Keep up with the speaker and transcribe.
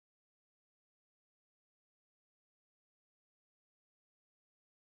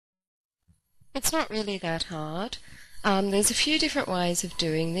It's not really that hard. There's a few different ways of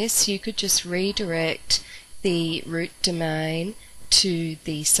doing this. You could just redirect the root domain to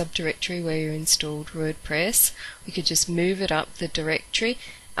the subdirectory where you installed WordPress. We could just move it up the directory.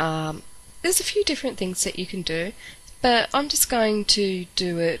 There's a few different things that you can do, but I'm just going to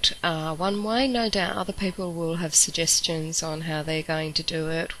do it one way. No doubt other people will have suggestions on how they're going to do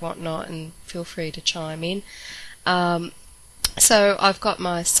it, whatnot, and feel free to chime in. So I've got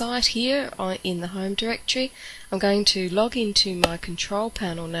my site here in the home directory. I'm going to log into my control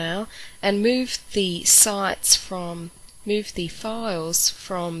panel now and move the files from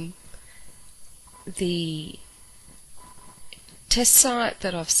the test site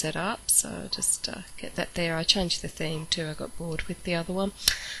that I've set up. So just get that there. I changed the theme too. I got bored with the other one.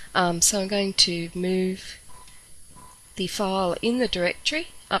 So I'm going to move the file in the directory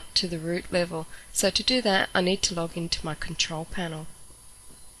up to the root level. So to do that, I need to log into my control panel.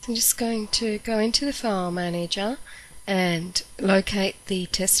 I'm just going to go into the file manager and locate the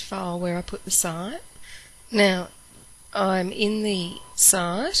test file where I put the site. Now I'm in the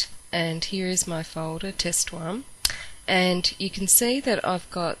site and here is my folder, test1, and you can see that I've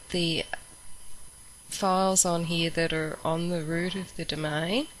got the files on here that are on the root of the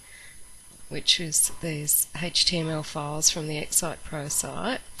domain, which is these HTML files from the Excite Pro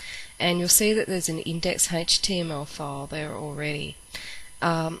site, and you'll see that there's an index.html file there already.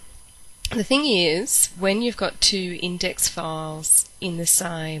 The thing is, when you've got two index files in the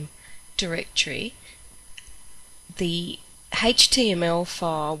same directory, the HTML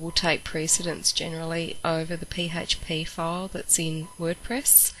file will take precedence generally over the PHP file that's in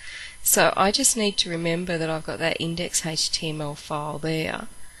WordPress. So I just need to remember that I've got that index.html file there,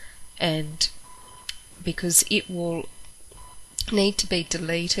 and because it will need to be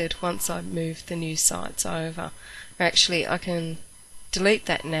deleted once I move the new sites over. Or actually, I can delete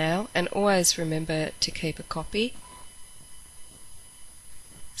that now and always remember to keep a copy.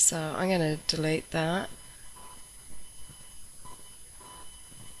 So I'm going to delete that,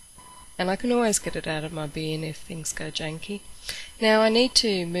 and I can always get it out of my bin if things go janky. Now I need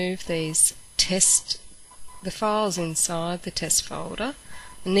to move the files inside the test folder.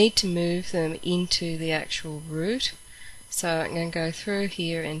 I need to move them into the actual root. So I'm going to go through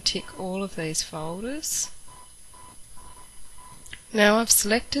here and tick all of these folders. Now I've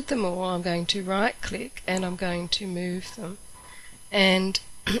selected them all, I'm going to right click and I'm going to move them. And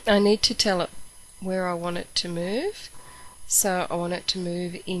I need to tell it where I want it to move. So I want it to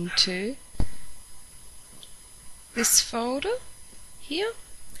move into this folder here.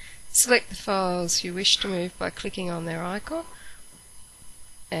 Select the files you wish to move by clicking on their icon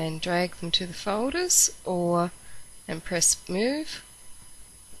and drag them to the folders, and press move.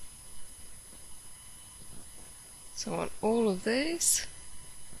 So I want all of these,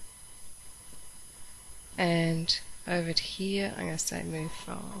 and over to here I'm going to say move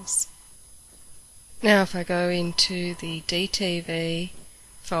files. Now if I go into the DTV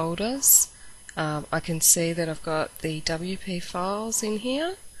folders, I can see that I've got the WP files in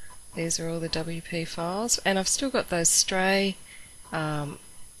here. These are all the WP files, and I've still got those stray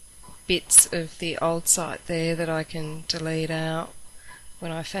bits of the old site there that I can delete out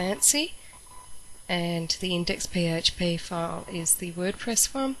when I fancy. And the index.php file is the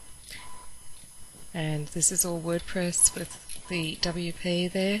WordPress one, and this is all WordPress with the WP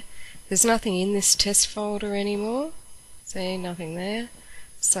there. There's nothing in this test folder anymore, see, nothing there,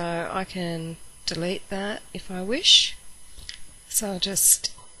 so I can delete that if I wish. So I'll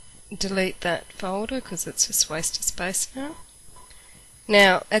just delete that folder because it's just a waste of space now.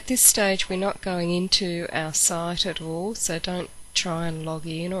 Now at this stage we're not going into our site at all, so don't try and log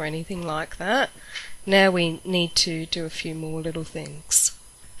in or anything like that. Now we need to do a few more little things.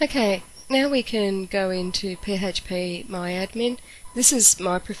 Okay, now we can go into PHP My Admin. This is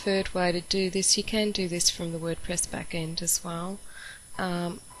my preferred way to do this. You can do this from the WordPress backend as well.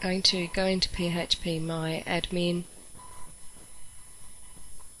 Going to go into PHP My Admin.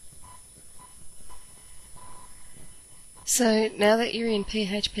 So now that you're in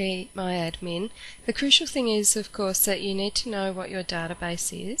PHP My Admin, the crucial thing is, of course, that you need to know what your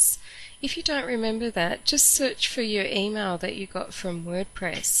database is. If you don't remember that, just search for your email that you got from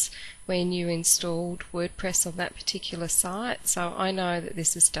WordPress when you installed WordPress on that particular site. So I know that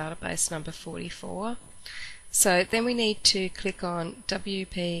this is database number 44. So then we need to click on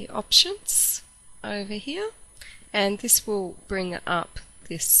WP Options over here, and this will bring up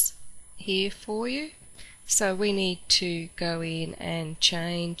this here for you. So we need to go in and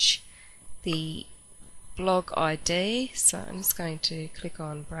change the blog ID. So I'm just going to click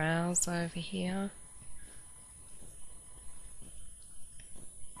on Browse over here.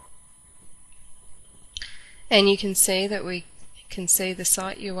 And you can see that we can see the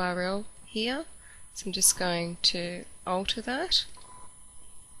site URL here. So I'm just going to alter that.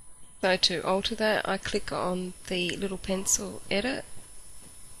 So to alter that, I click on the little pencil edit,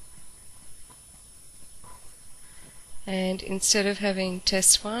 and instead of having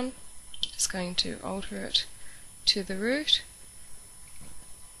test 1, I'm just going to alter it to the root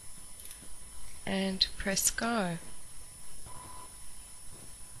and press go.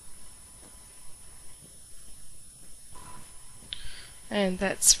 And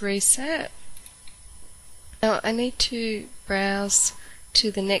that's reset. Now I need to browse to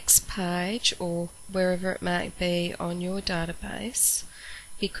the next page or wherever it may be on your database,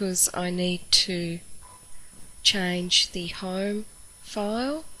 because I need to change the home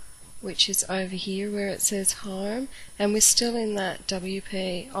file, which is over here where it says home, and we're still in that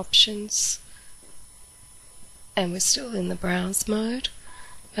WP options and we're still in the browse mode.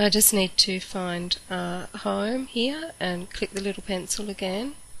 I just need to find home here and click the little pencil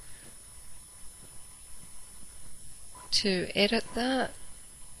again to edit that.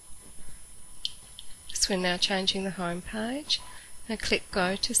 So we're now changing the home page. Now click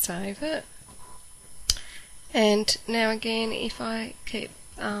go to save it. And now again, if I keep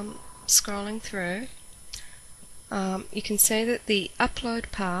scrolling through, you can see that the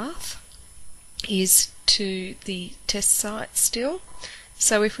upload path is to the test site still.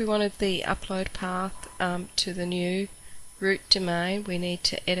 So if we wanted the upload path to the new root domain, we need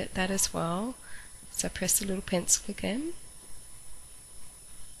to edit that as well. So press the little pencil again.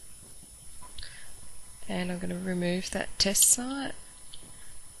 And I'm going to remove that test site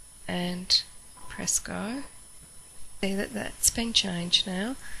and press go. See that that's been changed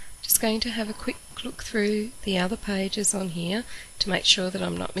now. Just going to have a quick look through the other pages on here to make sure that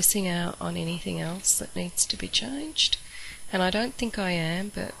I'm not missing out on anything else that needs to be changed. And I don't think I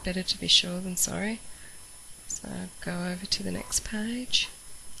am, but better to be sure than sorry. So go over to the next page.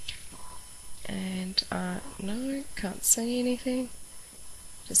 And no, can't see anything.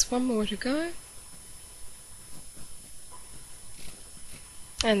 Just one more to go.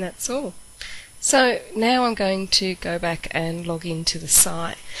 And that's all. So now I'm going to go back and log into the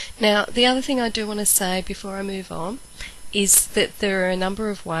site. Now the other thing I do want to say before I move on is that there are a number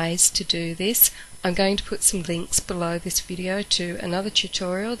of ways to do this. I'm going to put some links below this video to another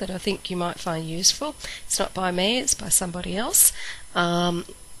tutorial that I think you might find useful. It's not by me, it's by somebody else. And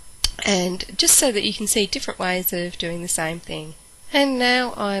just so that you can see different ways of doing the same thing. And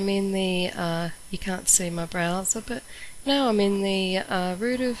now I'm in the, you can't see my browser, but now I'm in the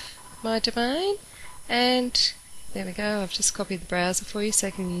root of my domain, and there we go. I've just copied the browser for you so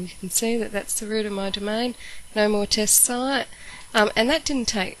you can see that that's the root of my domain. No more test site. And that didn't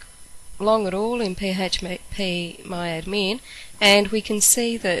take long at all in PHP My Admin, and we can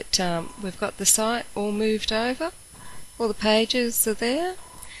see that we've got the site all moved over. All the pages are there,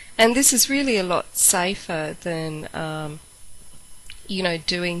 and this is really a lot safer than you know,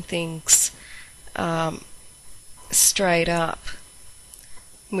 doing things straight up.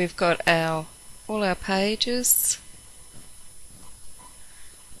 We've got all our pages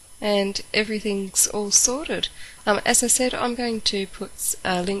and everything's all sorted. As I said, I'm going to put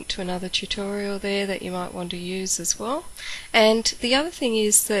a link to another tutorial there that you might want to use as well. And the other thing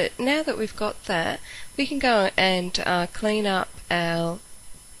is that now that we've got that, we can go and clean up our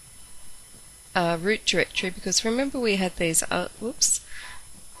root directory, because remember we had these whoops,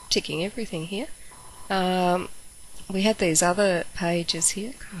 ticking everything here. We had these other pages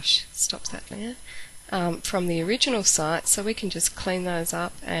here, gosh, stop that now, from the original site, so we can just clean those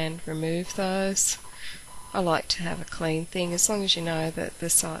up and remove those. I like to have a clean thing. As long as you know that the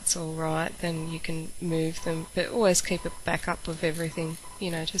site's all right, then you can move them, but always keep a backup of everything,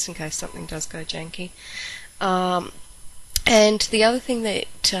 you know, just in case something does go janky. And the other thing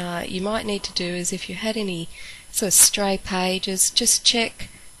that you might need to do is, if you had any sort of stray pages, just check,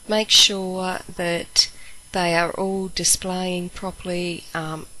 make sure that they are all displaying properly.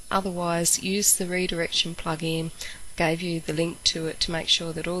 Otherwise, use the redirection plugin. Gave you the link to it to make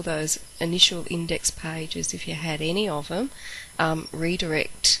sure that all those initial index pages, if you had any of them,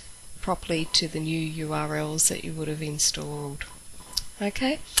 redirect properly to the new URLs that you would have installed.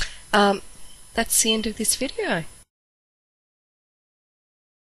 Okay, that's the end of this video.